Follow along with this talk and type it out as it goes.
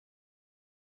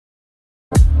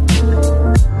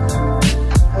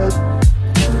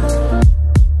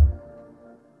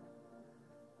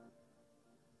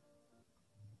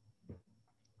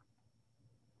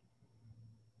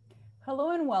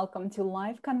Hello and welcome to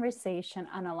live conversation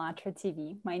on ALLATRA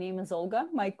TV. My name is Olga.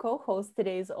 My co-host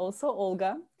today is also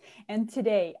Olga. And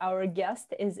today our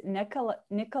guest is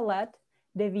Nicolette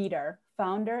De Viter,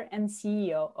 founder and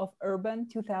CEO of Urban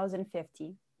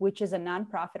 2050, which is a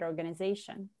nonprofit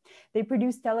organization. They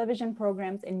produce television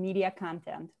programs and media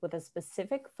content with a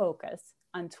specific focus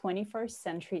on 21st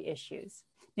century issues.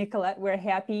 Nicolette, we're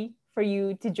happy for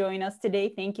you to join us today.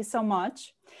 Thank you so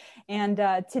much. And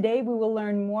today we will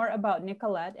learn more about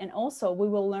Nicolette, and also we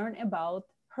will learn about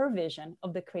her vision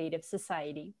of the Creative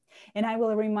Society. And I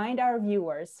will remind our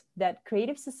viewers that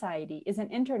Creative Society is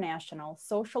an international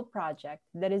social project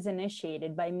that is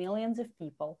initiated by millions of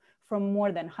people from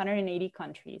more than 180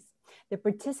 countries. The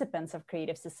participants of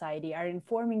Creative Society are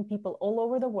informing people all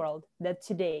over the world that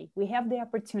today we have the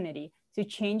opportunity to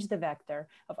change the vector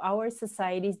of our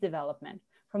society's development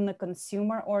from the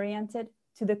consumer-oriented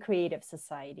to the creative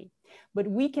society. But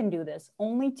we can do this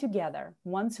only together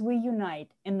once we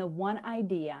unite in the one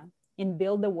idea and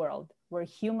build a world where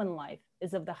human life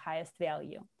is of the highest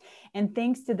value. And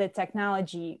thanks to the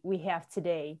technology we have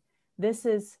today, this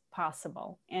is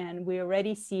possible, and we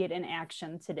already see it in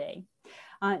action today.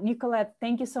 Nicolette,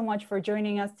 thank you so much for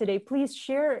joining us today. Please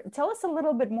tell us a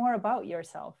little bit more about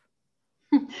yourself.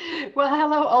 Well,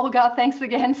 hello, Olga. Thanks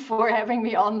again for having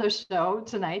me on the show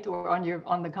tonight, or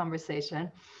on the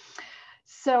conversation.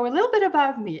 So a little bit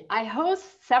about me. I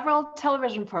host several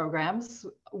television programs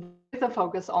with a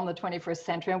focus on the 21st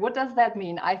century. And what does that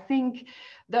mean? I think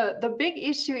the big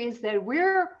issue is that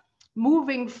we're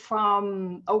moving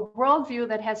from a worldview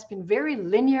that has been very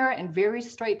linear and very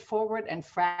straightforward and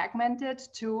fragmented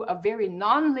to a very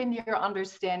non-linear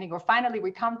understanding, or finally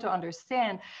we come to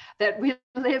understand that we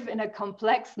live in a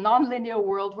complex non-linear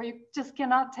world where you just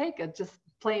cannot take a just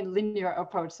plain linear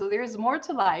approach. So there's more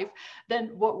to life than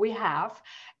what we have.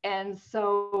 And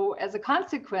so as a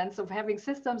consequence of having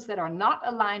systems that are not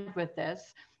aligned with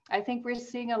this, I think we're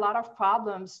seeing a lot of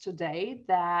problems today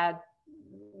that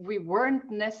we weren't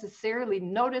necessarily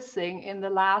noticing in the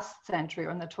last century or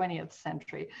in the 20th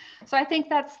century. So I think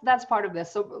that's part of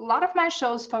this. So a lot of my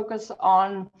shows focus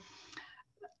on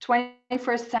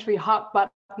 21st century hot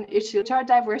button issues, which are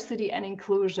diversity and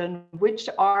inclusion, which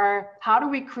are how do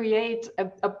we create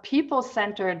a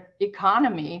people-centered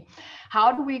economy?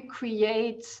 How do we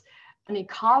create an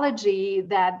ecology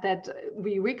that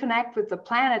we reconnect with the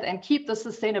planet and keep the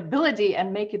sustainability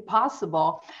and make it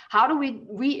possible? How do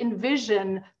we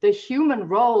envision the human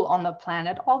role on the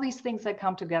planet? All these things that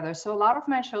come together. So a lot of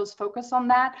my shows focus on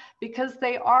that because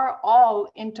they are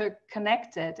all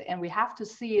interconnected, and we have to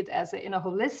see it as in a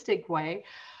holistic way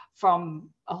from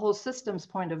a whole systems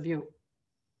point of view.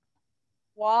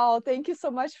 Wow, thank you so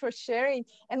much for sharing.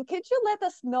 And could you let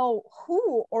us know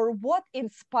who or what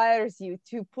inspires you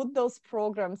to put those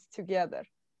programs together?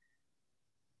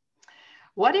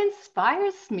 What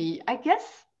inspires me? I guess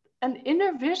an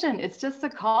inner vision. It's just a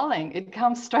calling. It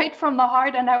comes straight from the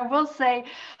heart. And I will say,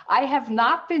 I have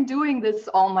not been doing this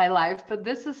all my life, but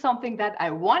this is something that I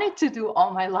wanted to do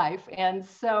all my life. And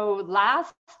so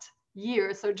last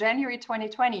year, so January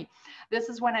 2020, this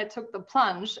is when I took the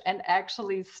plunge and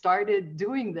actually started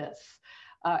doing this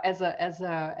as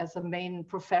a main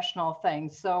professional thing.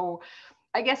 So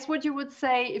I guess what you would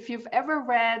say, if you've ever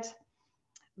read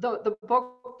the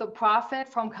book The Prophet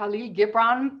from Khalil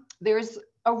Gibran, there's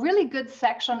a really good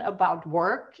section about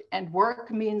work, and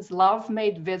work means love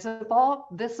made visible.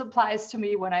 This applies to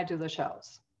me when I do the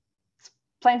shows. It's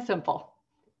plain simple.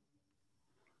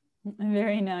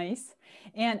 Very nice.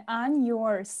 And on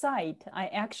your site, I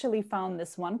actually found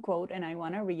this one quote, and I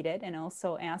want to read it and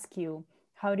also ask you,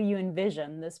 how do you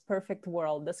envision this perfect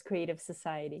world, this creative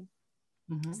society?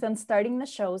 Mm-hmm. Since starting the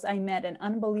shows, I met an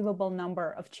unbelievable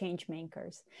number of change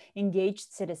makers,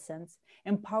 engaged citizens,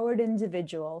 empowered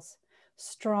individuals,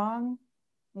 strong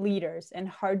leaders, and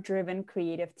heart-driven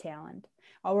creative talent.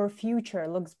 Our future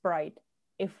looks bright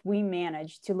if we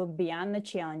manage to look beyond the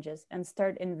challenges and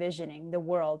start envisioning the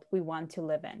world we want to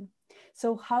live in.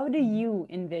 So how do you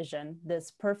envision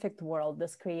this perfect world,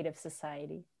 this creative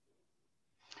society?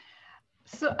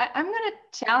 So I'm going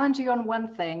to challenge you on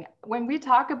one thing. When we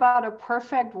talk about a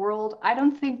perfect world, I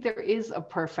don't think there is a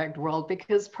perfect world,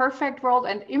 because perfect world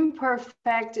and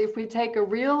imperfect, if we take a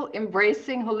real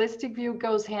embracing holistic view,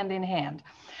 goes hand in hand.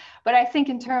 But I think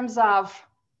in terms of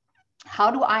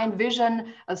how do I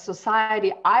envision a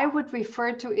society, I would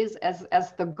refer to it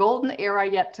as the golden era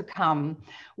yet to come,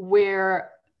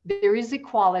 where there is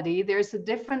equality, there's a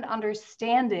different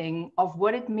understanding of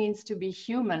what it means to be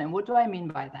human. And what do I mean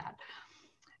by that?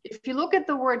 if you look at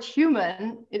the word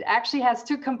human, it actually has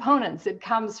two components. It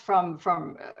comes from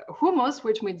humus,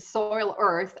 which means soil,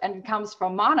 earth, and it comes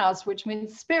from manas, which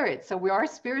means spirit. So we are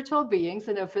spiritual beings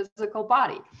in a physical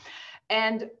body.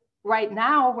 And right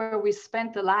now, where we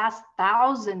spent the last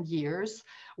 1,000 years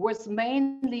was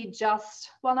mainly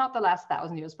just, well, not the last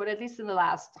 1,000 years, but at least in the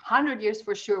last 100 years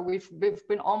for sure, we've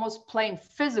been almost plain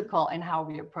physical in how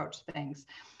we approach things.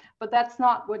 But that's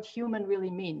not what human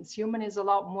really means. Human is a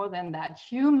lot more than that.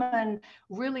 Human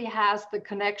really has the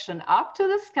connection up to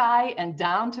the sky and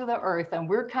down to the earth. And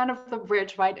we're kind of the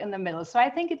bridge right in the middle. So I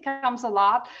think it comes a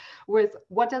lot with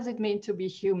what does it mean to be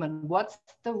human? What's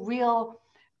the real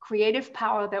creative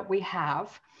power that we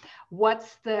have?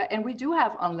 And we do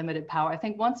have unlimited power. I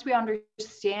think once we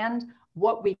understand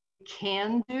what we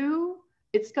can do,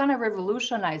 it's going to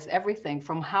revolutionize everything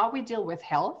from how we deal with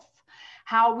health,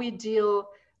 how we deal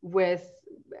with,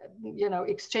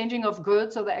 exchanging of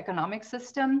goods or the economic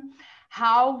system,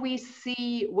 how we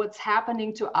see what's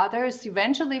happening to others.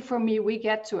 Eventually, for me, we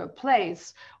get to a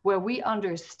place where we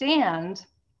understand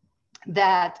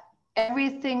that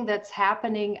everything that's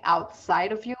happening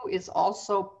outside of you is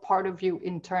also part of you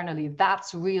internally.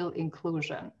 That's real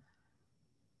inclusion.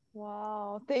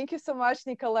 Wow, thank you so much,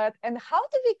 Nicolette. And how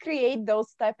do we create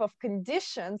those type of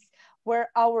conditions where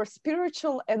our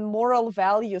spiritual and moral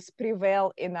values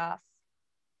prevail in us?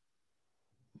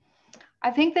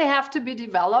 I think they have to be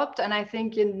developed, and I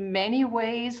think in many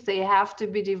ways they have to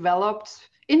be developed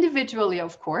individually,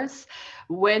 of course,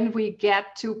 when we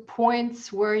get to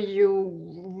points where you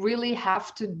really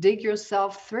have to dig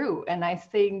yourself through. And I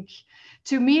think,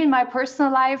 to me, in my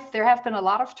personal life, there have been a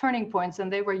lot of turning points,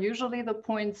 and they were usually the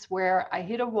points where I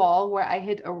hit a wall, where I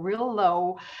hit a real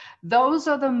low. Those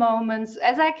are the moments,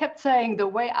 as I kept saying, the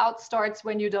way out starts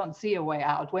when you don't see a way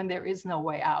out, when there is no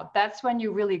way out. That's when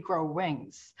you really grow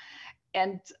wings.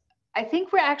 And I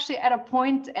think we're actually at a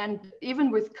point, and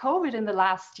even with COVID in the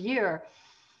last year,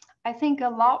 I think a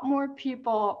lot more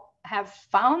people have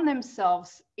found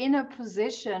themselves in a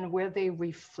position where they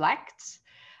reflect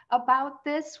about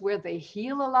this, where they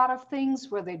heal a lot of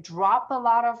things, where they drop a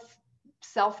lot of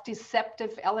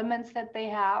self-deceptive elements that they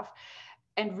have,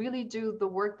 and really do the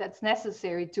work that's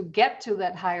necessary to get to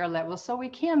that higher level so we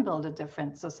can build a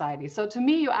different society. So to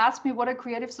me, you asked me what a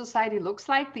creative society looks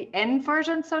like, the end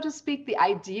version, so to speak, the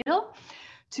ideal,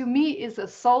 to me is a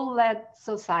soul-led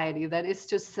society. That is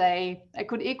to say, I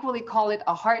could equally call it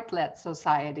a heart-led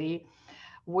society,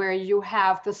 where you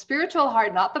have the spiritual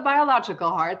heart, not the biological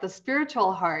heart, the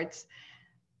spiritual heart,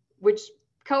 which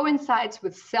coincides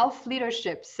with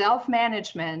self-leadership,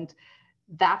 self-management.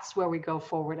 That's where we go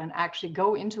forward and actually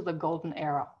go into the golden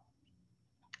era.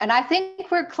 And I think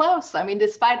we're close. I mean,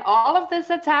 despite all of this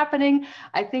that's happening,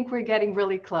 I think we're getting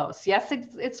really close. Yes,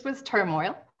 it's with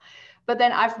turmoil. But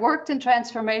then I've worked in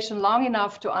transformation long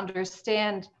enough to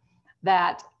understand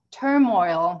that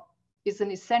turmoil is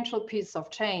an essential piece of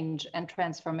change and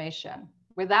transformation.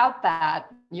 Without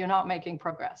that, you're not making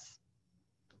progress.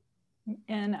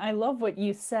 And I love what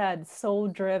you said, soul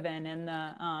driven,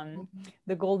 and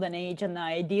the golden age and the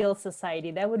ideal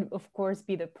society. That would, of course,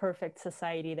 be the perfect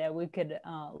society that we could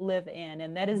live in.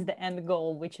 And that is the end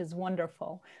goal, which is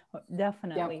wonderful,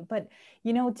 definitely. Yep. But,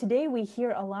 today we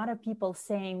hear a lot of people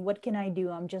saying, what can I do?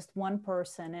 I'm just one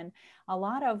person. And a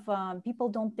lot of people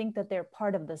don't think that they're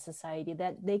part of the society,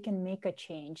 that they can make a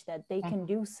change, that they can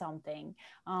do something.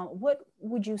 What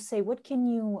would you say? What can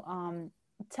you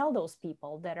tell those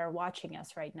people that are watching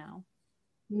us right now?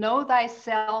 Know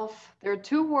thyself. There are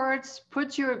two words.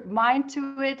 Put your mind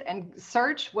to it and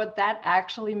search what that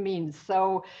actually means.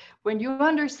 So when you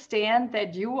understand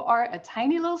that you are a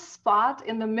tiny little spot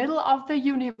in the middle of the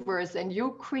universe and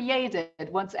you created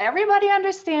it, once everybody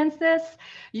understands this,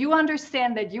 you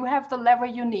understand that you have the lever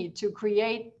you need to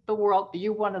create the world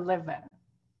you want to live in.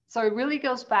 So it really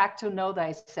goes back to know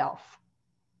thyself.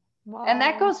 Wow. And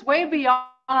that goes way beyond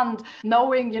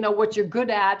knowing, what you're good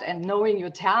at and knowing your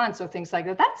talents or things like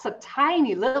that. That's a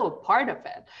tiny little part of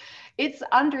it. It's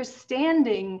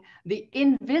understanding the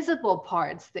invisible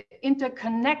parts, the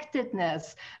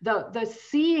interconnectedness, the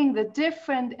seeing the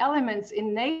different elements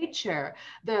in nature,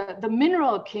 the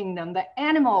mineral kingdom, the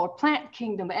animal plant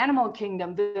kingdom, the animal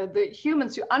kingdom, the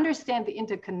humans. You understand the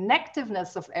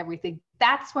interconnectedness of everything.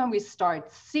 That's when we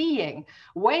start seeing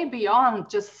way beyond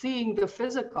just seeing the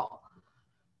physical.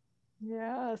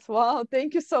 Yes, wow,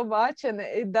 thank you so much. And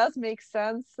it does make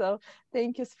sense. So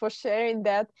thank you for sharing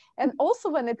that. And also,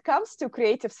 when it comes to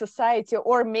creative society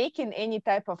or making any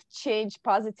type of change,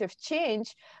 positive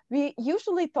change, we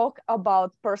usually talk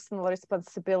about personal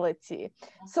responsibility.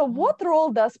 So, what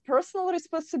role does personal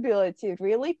responsibility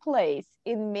really plays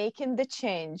in making the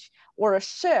change or a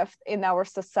shift in our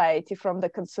society from the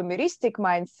consumeristic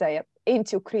mindset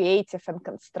into creative and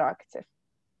constructive?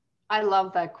 I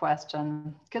love that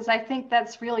question because I think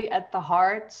that's really at the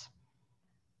heart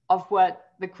of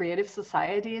what the creative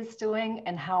society is doing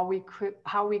and how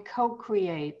we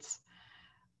co-create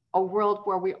a world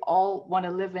where we all want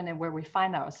to live in and where we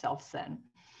find ourselves in.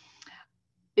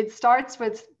 It starts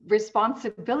with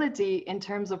responsibility in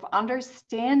terms of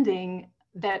understanding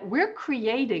that we're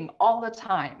creating all the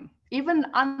time, even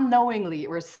unknowingly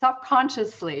or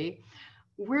subconsciously.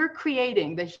 We're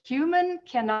creating. The human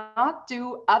cannot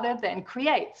do other than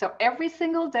create. So every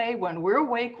single day when we're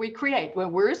awake, we create.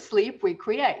 When we're asleep, we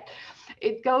create.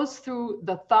 It goes through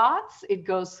the thoughts, it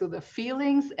goes through the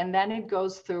feelings, and then it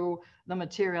goes through the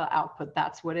material output.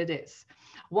 That's what it is.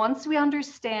 Once we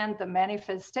understand the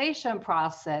manifestation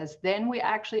process, then we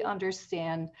actually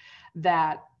understand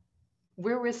that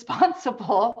we're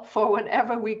responsible for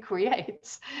whatever we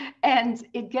create. And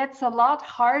it gets a lot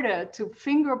harder to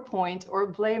finger point or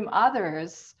blame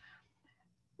others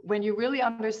when you really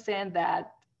understand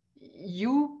that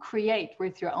you create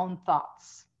with your own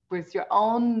thoughts, with your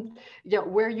own,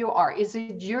 where you are. Is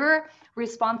it your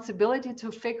responsibility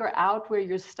to figure out where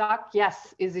you're stuck?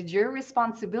 Yes. Is it your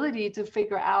responsibility to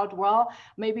figure out, well,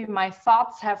 maybe my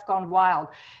thoughts have gone wild?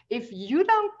 If you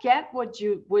don't get what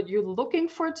you're looking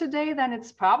for today, then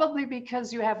it's probably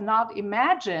because you have not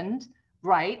imagined,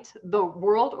 right, the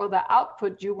world or the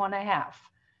output you want to have.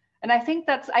 And I think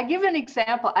I give an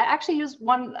example. I actually use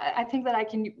one, I think that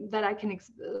I can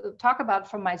talk about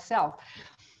from myself.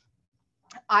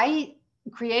 I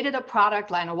created a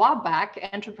product line a while back,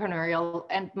 entrepreneurial,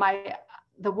 and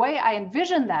the way I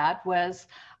envisioned that was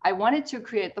I wanted to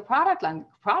create the product line. The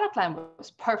product line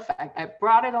was perfect. I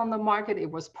brought it on the market.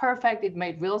 It was perfect. It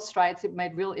made real strides. It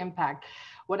made real impact.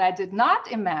 What I did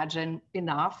not imagine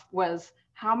enough was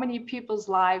how many people's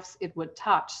lives it would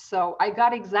touch. So I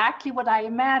got exactly what I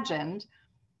imagined,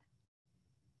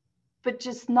 but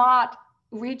just not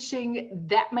reaching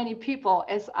that many people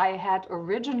as I had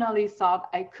originally thought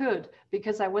I could,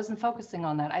 because I wasn't focusing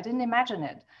on that. I didn't imagine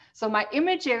it. So my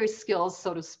imagery skills,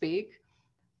 so to speak,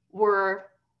 were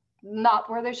not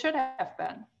where they should have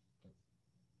been.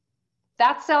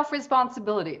 That's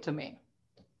self-responsibility to me.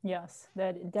 Yes,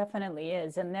 that definitely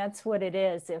is. And that's what it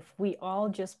is. If we all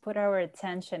just put our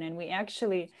attention and we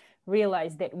actually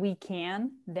realize that we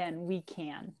can, then we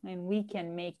can. And we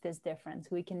can make this difference.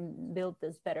 We can build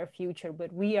this better future.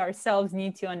 But we ourselves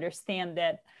need to understand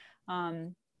that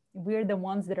we're the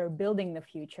ones that are building the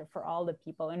future for all the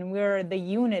people. And we're the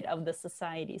unit of the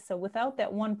society. So without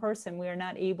that one person, we are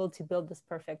not able to build this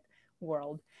perfect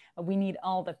world. We need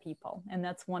all the people. And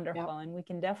that's wonderful. Yep. And we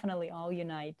can definitely all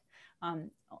unite.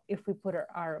 If we put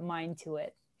our mind to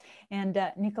it. And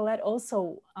Nicolette,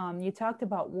 also, you talked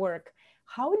about work.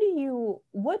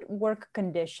 What work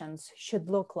conditions should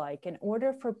look like in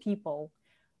order for people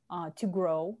to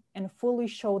grow and fully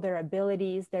show their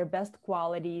abilities, their best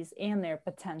qualities, and their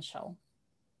potential?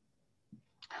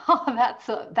 Oh,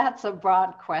 that's a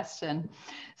broad question.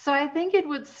 So I think it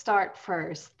would start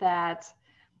first that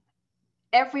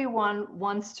everyone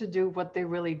wants to do what they're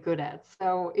really good at.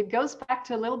 So it goes back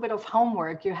to a little bit of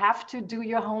homework. You have to do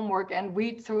your homework and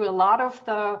read through a lot of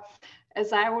the,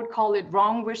 as I would call it,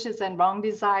 wrong wishes and wrong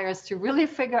desires to really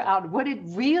figure out what it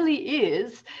really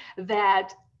is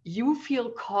that you feel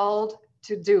called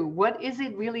to do. What is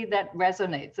it really that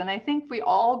resonates? And I think we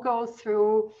all go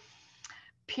through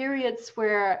periods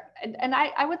where, and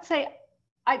I would say,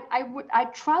 I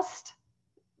trust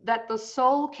that the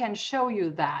soul can show you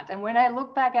that. And when I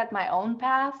look back at my own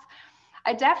path,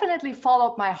 I definitely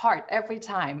followed my heart every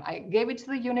time. I gave it to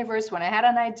the universe. When I had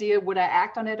an idea, would I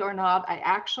act on it or not? I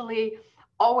actually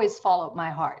always followed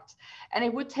my heart. And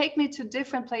it would take me to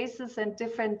different places and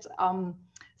different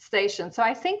stations. So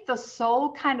I think the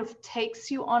soul kind of takes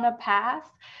you on a path,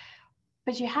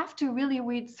 but you have to really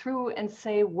read through and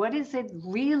say, what is it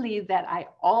really that I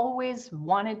always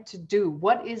wanted to do?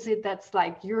 What is it that's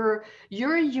like your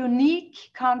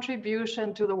unique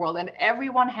contribution to the world? And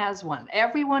everyone has one.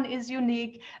 Everyone is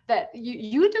unique, that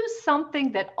you do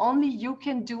something that only you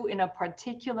can do in a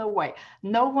particular way.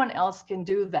 No one else can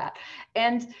do that.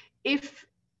 And if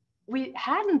we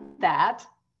hadn't that,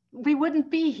 we wouldn't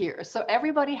be here. So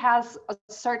everybody has a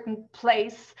certain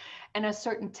place and a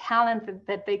certain talent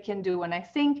that they can do. And I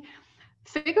think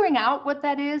figuring out what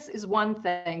that is one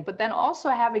thing, but then also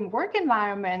having work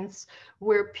environments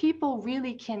where people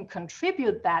really can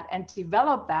contribute that and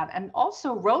develop that, and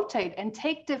also rotate and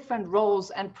take different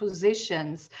roles and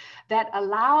positions that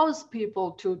allows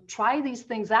people to try these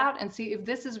things out and see if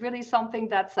this is really something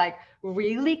that's like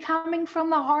really coming from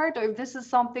the heart, or if this is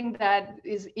something that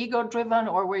is ego driven,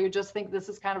 or where you just think this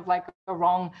is kind of like a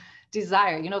wrong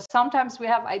desire. You know, sometimes we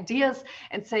have ideas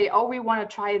and say, oh, we want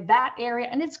to try that area,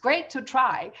 and it's great to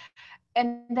try.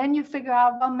 And then you figure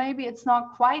out, well, maybe it's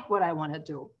not quite what I want to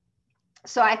do.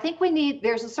 So I think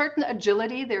there's a certain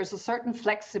agility, there's a certain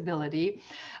flexibility.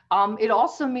 It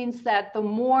also means that the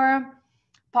more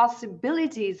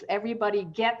possibilities everybody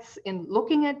gets in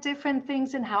looking at different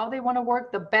things and how they want to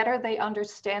work, the better they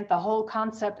understand the whole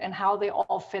concept and how they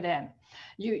all fit in.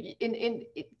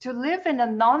 To live in a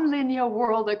non-linear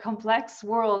world, a complex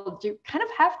world, you kind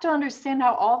of have to understand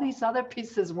how all these other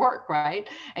pieces work, right?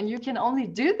 And you can only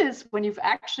do this when you've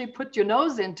actually put your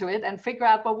nose into it and figure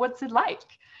out, well, what's it like?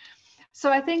 So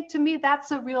I think to me,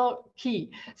 that's a real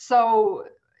key. So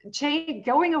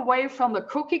going away from the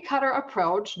cookie cutter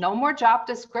approach, no more job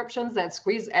descriptions that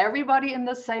squeeze everybody in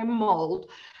the same mold,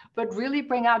 but really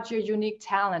bring out your unique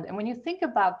talent. And when you think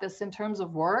about this in terms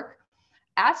of work,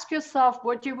 ask yourself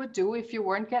what you would do if you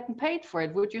weren't getting paid for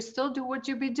it. Would you still do what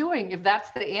you'd be doing? If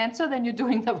that's the answer, then you're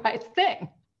doing the right thing.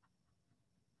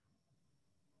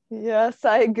 Yes,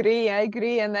 I agree.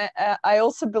 And I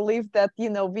also believe that, you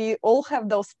know, we all have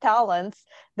those talents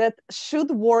that should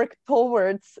work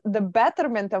towards the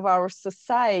betterment of our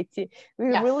society.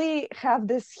 We Yes. really have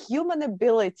this human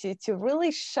ability to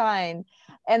really shine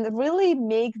and really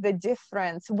make the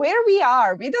difference where we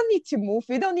are. We don't need to move.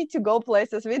 We don't need to go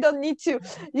places. We don't need to,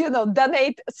 you know,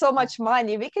 donate so much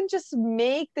money. We can just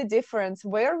make the difference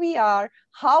where we are,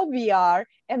 how we are,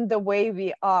 and the way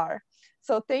we are.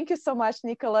 So thank you so much,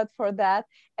 Nicolette, for that.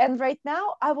 And right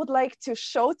now, I would like to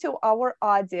show to our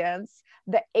audience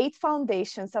the 8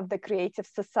 foundations of the Creative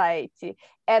Society.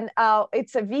 And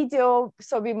it's a video,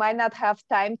 so we might not have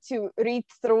time to read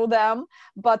through them,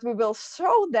 but we will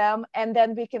show them, and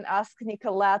then we can ask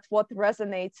Nicolette what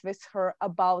resonates with her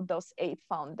about those 8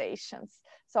 foundations.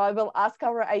 So I will ask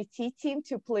our IT team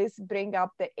to please bring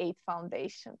up the 8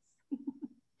 foundations.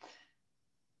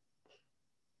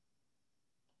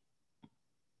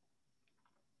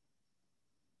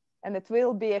 And it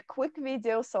will be a quick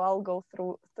video, so I'll go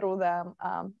through them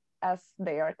as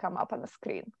they are come up on the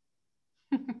screen.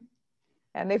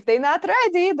 And if they're not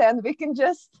ready, then we can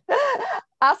just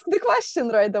ask the question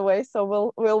right away.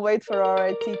 So we'll wait for our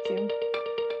IT team.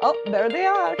 Oh, there they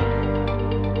are.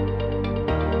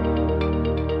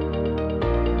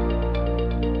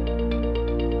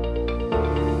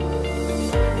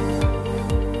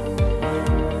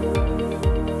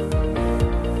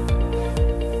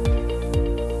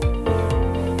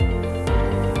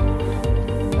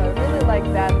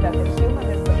 That the human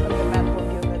is the fundamental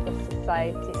unit of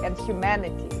society, and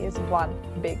humanity is one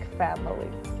big family.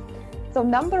 So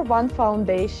number 1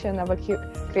 foundation of a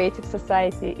creative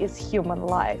society is human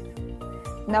life.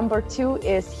 Number 2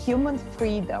 is human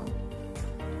freedom.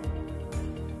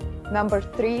 Number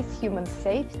 3 is human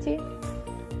safety.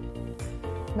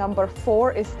 Number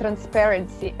 4 is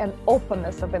transparency and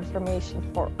openness of information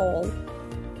for all.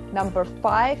 Number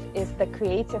 5 is the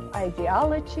creative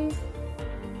ideology.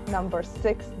 Number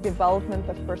 6, development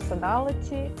of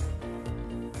personality.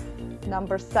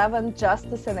 Number 7,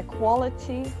 justice and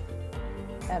equality.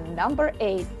 And number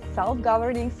 8,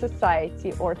 self-governing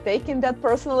society, or taking that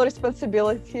personal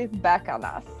responsibility back on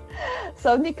us.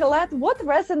 So Nicolette, what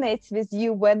resonates with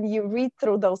you when you read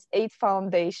through those 8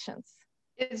 foundations?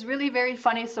 It's really very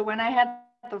funny. So when I had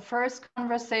the first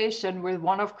conversation with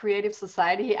one of Creative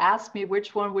Society, he asked me,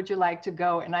 which one would you like to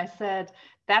go? And I said,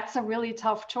 that's a really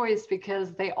tough choice,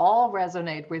 because they all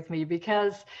resonate with me,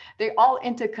 because they're all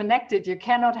interconnected. You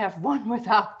cannot have one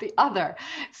without the other.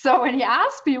 So when he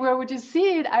asked me, where would you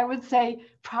see it? I would say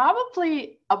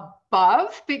probably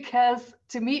above, because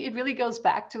to me, it really goes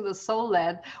back to the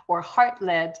soul-led or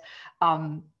heart-led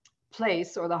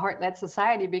place, or the heart-led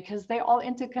society, because they're all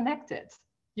interconnected.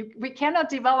 We cannot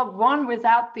develop one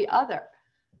without the other.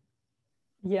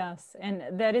 Yes, and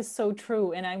that is so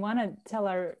true. And I want to tell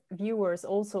our viewers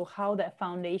also how the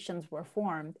foundations were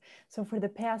formed. So for the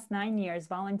past 9 years,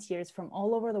 volunteers from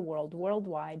all over the world,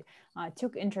 worldwide,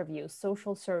 took interviews,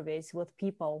 social surveys with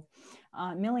people.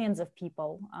 Millions of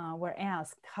people were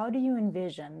asked, how do you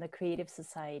envision the Creative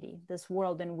Society, this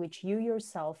world in which you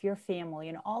yourself, your family,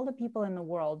 and all the people in the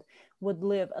world would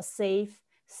live a safe,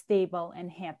 stable, and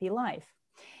happy life?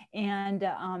 And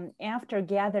after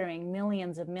gathering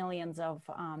millions of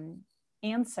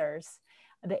answers,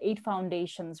 the 8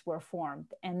 foundations were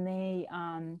formed, and the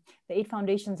 8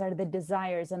 foundations are the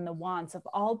desires and the wants of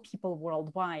all people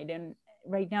worldwide. And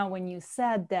right now, when you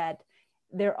said that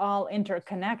they're all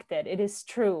interconnected, it is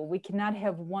true. We cannot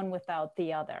have one without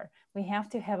the other. We have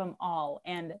to have them all,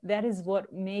 and that is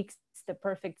what makes the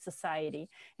perfect society.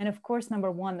 And of course,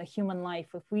 number one, the human life.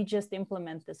 If we just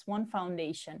implement this one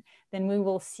foundation, then we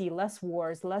will see less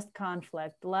wars, less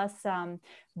conflict, less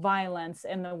violence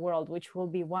in the world, which will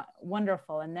be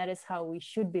wonderful. And that is how we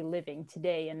should be living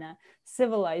today in a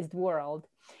civilized world.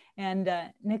 And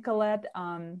Nicolette,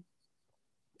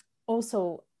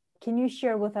 also, can you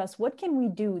share with us, what can we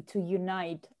do to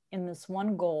unite in this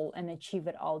one goal and achieve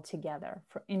it all together,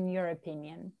 in your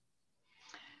opinion?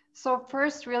 So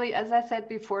first, really, as I said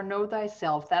before, know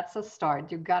thyself. That's a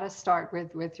start. You've got to start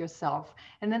with yourself.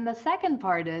 And then the second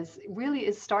part is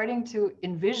starting to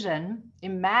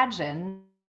imagine.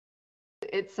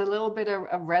 It's a little bit of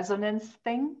a resonance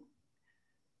thing.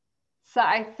 So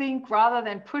I think rather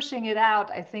than pushing it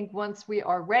out, I think once we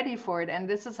are ready for it, and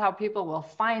this is how people will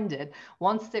find it,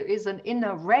 once there is an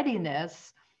inner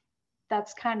readiness,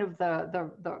 that's kind of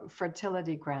the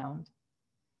fertility ground.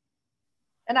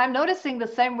 And I'm noticing the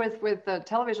same with the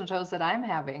television shows that I'm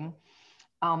having.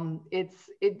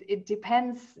 It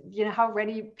depends, how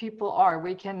ready people are.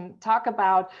 We can talk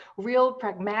about real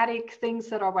pragmatic things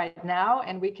that are right now,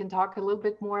 and we can talk a little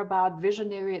bit more about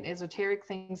visionary and esoteric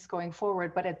things going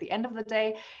forward. But at the end of the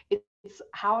day, it's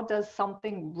how does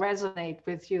something resonate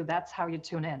with you? That's how you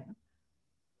tune in.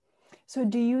 So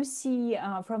do you see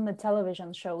from the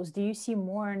television shows, do you see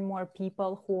more and more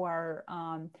people who are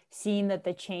seeing that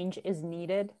the change is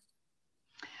needed?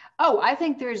 Oh, I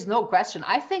think there's no question.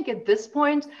 I think at this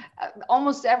point,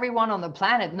 almost everyone on the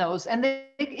planet knows, and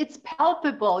it's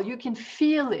palpable. You can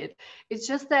feel it. It's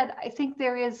just that I think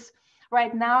there is,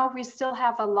 right now, we still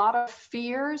have a lot of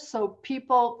fear. So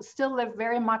people still live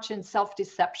very much in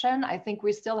self-deception. I think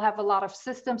we still have a lot of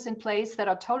systems in place that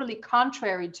are totally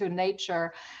contrary to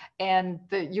nature and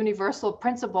the universal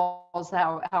principles,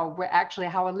 how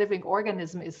a living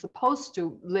organism is supposed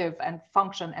to live and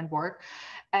function and work.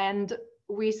 And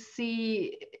we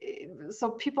see, so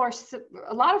people are,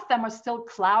 a lot of them are still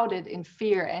clouded in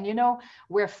fear. And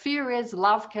where fear is,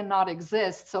 love cannot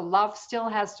exist. So love still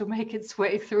has to make its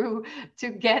way through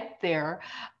to get there.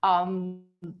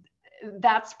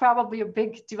 That's probably a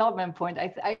big development point.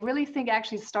 I really think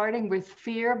actually starting with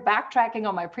fear, backtracking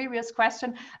on my previous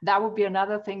question, that would be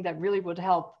another thing that really would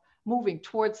help moving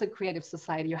towards a creative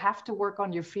society. You have to work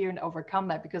on your fear and overcome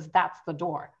that, because that's the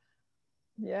door.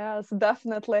 Yes,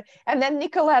 definitely. And then,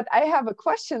 Nicolette, I have a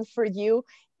question for you.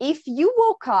 If you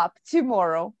woke up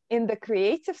tomorrow in the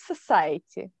creative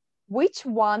society, which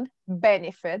one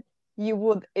benefit you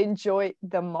would enjoy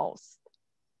the most?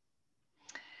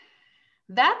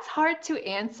 That's hard to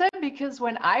answer, because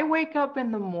when I wake up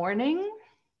in the morning,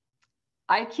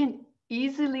 I can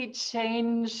easily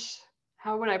change,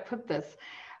 how would I put this?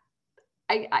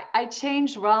 I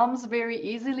change realms very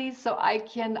easily. So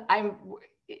I'm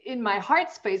in my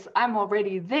heart space, I'm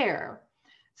already there.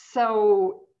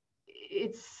 So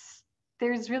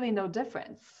there's really no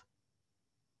difference.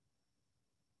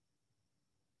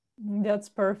 That's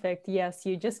perfect. Yes,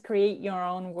 you just create your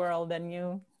own world,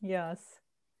 and yes.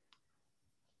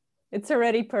 It's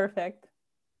already perfect.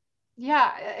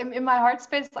 Yeah, in my heart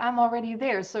space, I'm already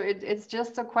there. So it's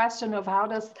just a question of how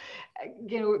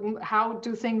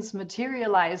do things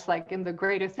materialize, like in the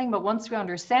greater thing. But once we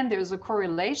understand there's a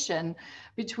correlation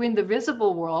between the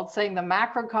visible world, saying the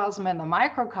macrocosm and the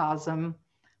microcosm,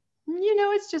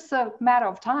 it's just a matter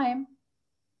of time.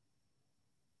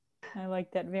 I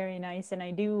like that. Very nice. And I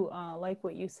do like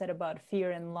what you said about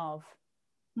fear and love.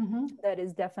 Mm-hmm. That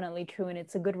is definitely true. And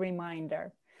it's a good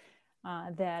reminder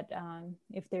that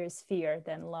if there's fear,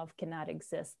 then love cannot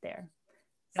exist there.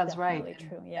 That's right.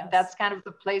 True. Yes. That's kind of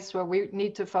the place where we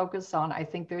need to focus on. I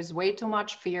think there's way too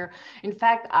much fear. In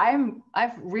fact,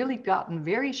 I've really gotten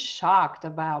very shocked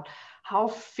about how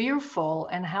fearful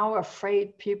and how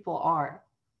afraid people are.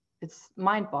 It's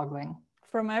mind-boggling.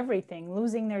 From everything,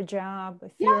 losing their job,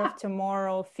 fear of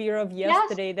tomorrow, fear of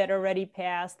yesterday that already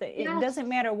passed. It doesn't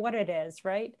matter what it is,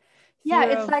 right?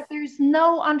 It's like there's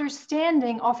no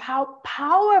understanding of how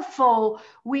powerful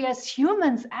we as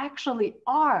humans actually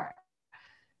are.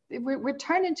 We're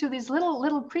turned into these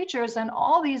little creatures, and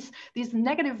all these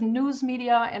negative news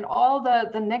media and all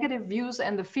the negative views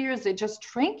and the fears, they're just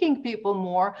shrinking people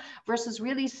more, versus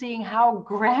really seeing how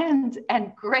grand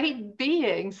and great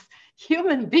beings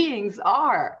human beings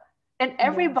are. And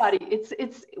everybody,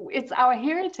 it's our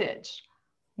heritage.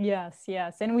 Yes,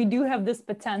 yes. And we do have this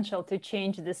potential to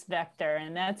change this vector,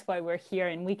 and that's why we're here,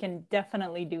 and we can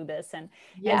definitely do this. And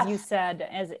Yes. as you said,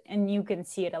 and you can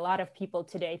see it, a lot of people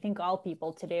today, I think all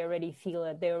people today already feel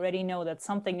it. They already know that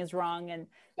something is wrong and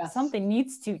Yes. something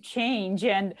needs to change.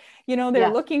 And, you know,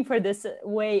 they're looking for this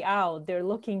way out. They're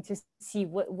looking to see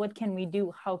what can we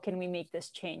do? How can we make this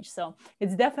change? So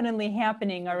it's definitely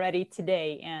happening already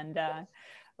today. And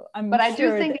But I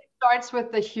do think it starts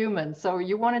with the human. So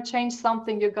you want to change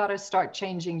something, you got to start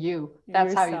changing you.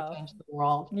 That's yourself. how you change the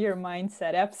world. Your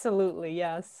mindset. Absolutely.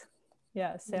 Yes.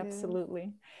 Yes,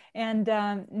 absolutely. And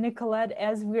Nicolette,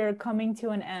 as we're coming to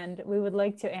an end, we would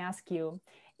like to ask you,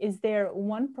 is there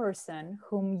one person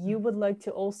whom you would like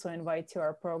to also invite to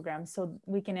our program so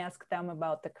we can ask them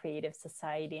about the Creative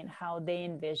Society and how they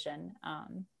envision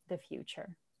the future?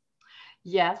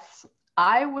 Yes.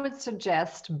 I would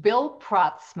suggest Bill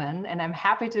Protzman, and I'm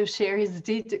happy to share his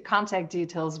contact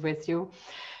details with you.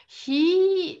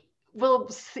 He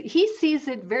sees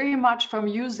it very much from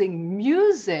using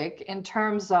music in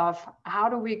terms of how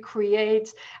do we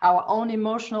create our own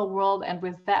emotional world, and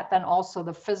with that then also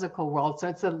the physical world. So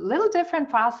it's a little different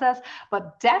process,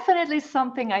 but definitely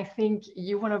something I think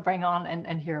you want to bring on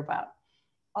and hear about.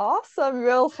 Awesome.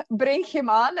 We'll bring him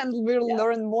on and we'll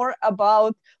learn more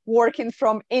about working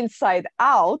from inside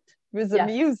out with the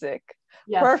music.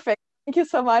 Yes. Perfect. Thank you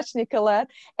so much, Nicolette.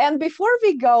 And before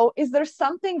we go, is there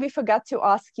something we forgot to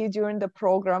ask you during the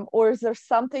program, or is there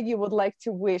something you would like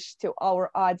to wish to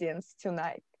our audience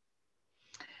tonight?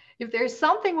 If there's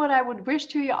something what I would wish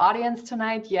to your audience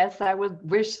tonight, yes, I would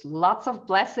wish lots of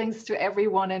blessings to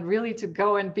everyone, and really to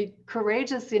go and be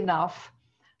courageous enough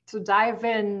to dive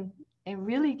in and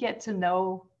really get to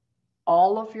know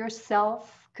all of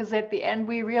yourself, because at the end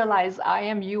we realize I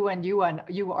am you and you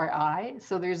are I,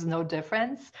 so there's no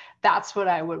difference. That's what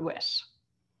I would wish.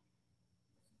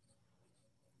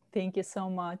 Thank you so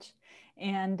much.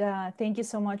 And thank you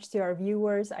so much to our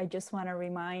viewers. I just want to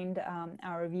remind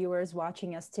our viewers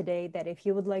watching us today that if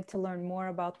you would like to learn more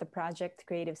about the Project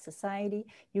Creative Society,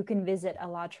 you can visit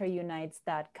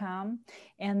allatraunites.com,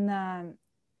 and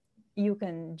you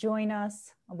can join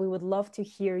us. We would love to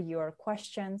hear your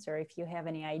questions, or if you have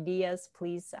any ideas,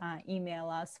 please email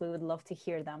us. We would love to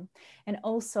hear them. And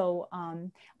also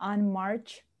on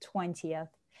March 20th,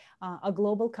 a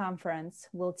global conference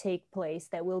will take place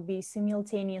that will be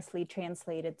simultaneously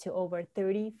translated to over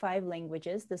 35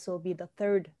 languages. This will be the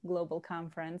third global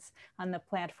conference on the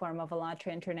platform of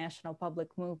ALLATRA International Public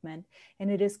Movement,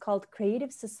 and it is called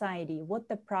Creative Society, What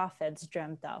the Prophets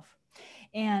Dreamt of.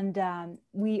 And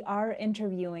we are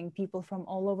interviewing people from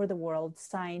all over the world,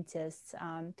 scientists,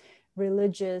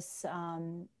 religious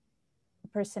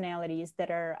personalities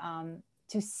that are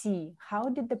to see how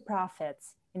did the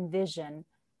prophets envision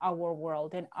our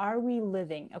world, and are we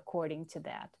living according to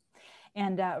that?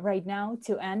 And right now,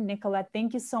 to end, Nicolette,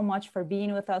 thank you so much for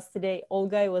being with us today.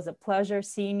 Olga, it was a pleasure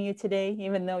seeing you today,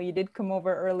 even though you did come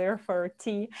over earlier for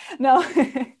tea. No.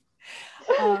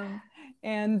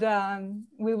 And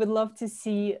we would love to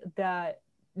see the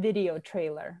video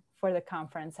trailer for the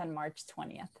conference on March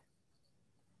 20th.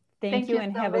 Thank you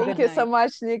and have a good night. Thank you so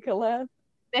much, Nicolette.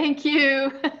 Thank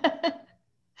you.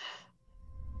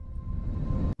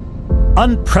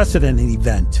 Unprecedented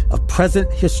event of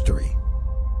present history.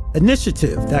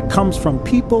 Initiative that comes from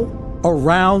people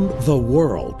around the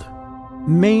world.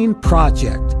 Main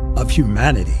project of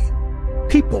humanity.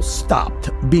 People stopped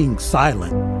being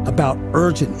silent about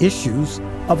urgent issues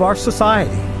of our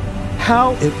society.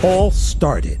 How it all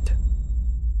started.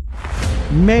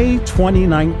 May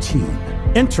 2019,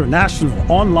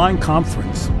 International Online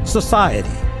Conference,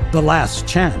 Society, The Last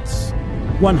Chance.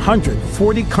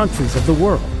 140 countries of the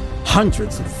world,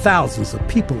 hundreds of thousands of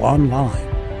people online,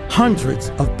 hundreds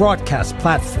of broadcast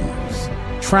platforms,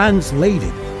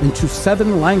 translated into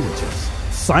 7 languages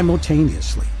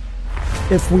simultaneously.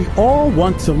 If we all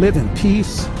want to live in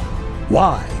peace,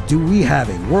 why do we have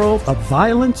a world of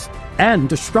violence and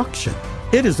destruction?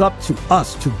 It is up to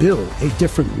us to build a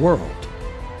different world.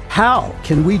 How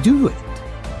can we do it?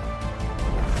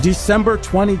 December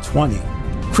 2020,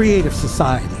 Creative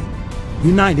Society,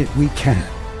 United We Can.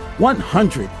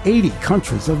 180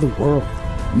 countries of the world,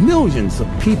 millions of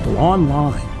people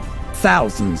online,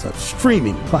 thousands of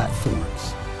streaming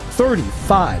platforms,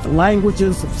 35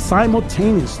 languages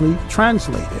simultaneously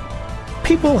translated.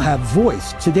 People have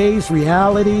voiced today's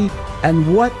reality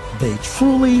and what they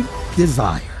truly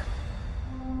desire.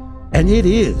 And it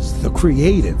is the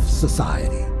Creative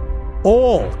Society.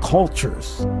 All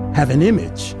cultures have an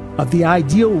image of the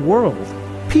ideal world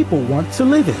people want to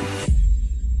live in.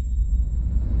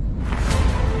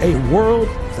 A world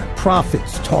that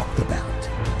prophets talked about,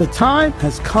 The time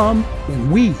has come when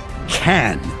we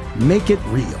can make it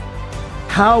real.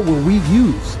 How will we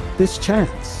use this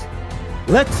chance?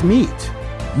 Let's meet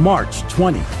March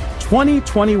 20th,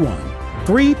 2021,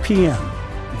 3 p.m.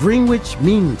 Greenwich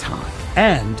Mean Time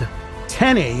and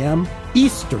 10 a.m.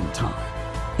 Eastern Time.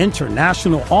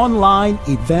 International online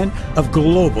event of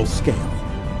global scale.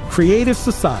 Creative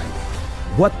Society,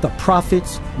 what the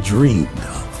prophets dreamed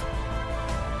of.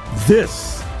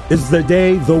 This is the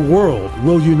day the world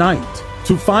will unite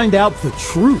to find out the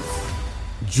truth.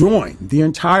 Join the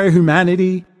entire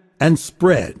humanity and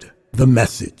spread the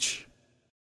message.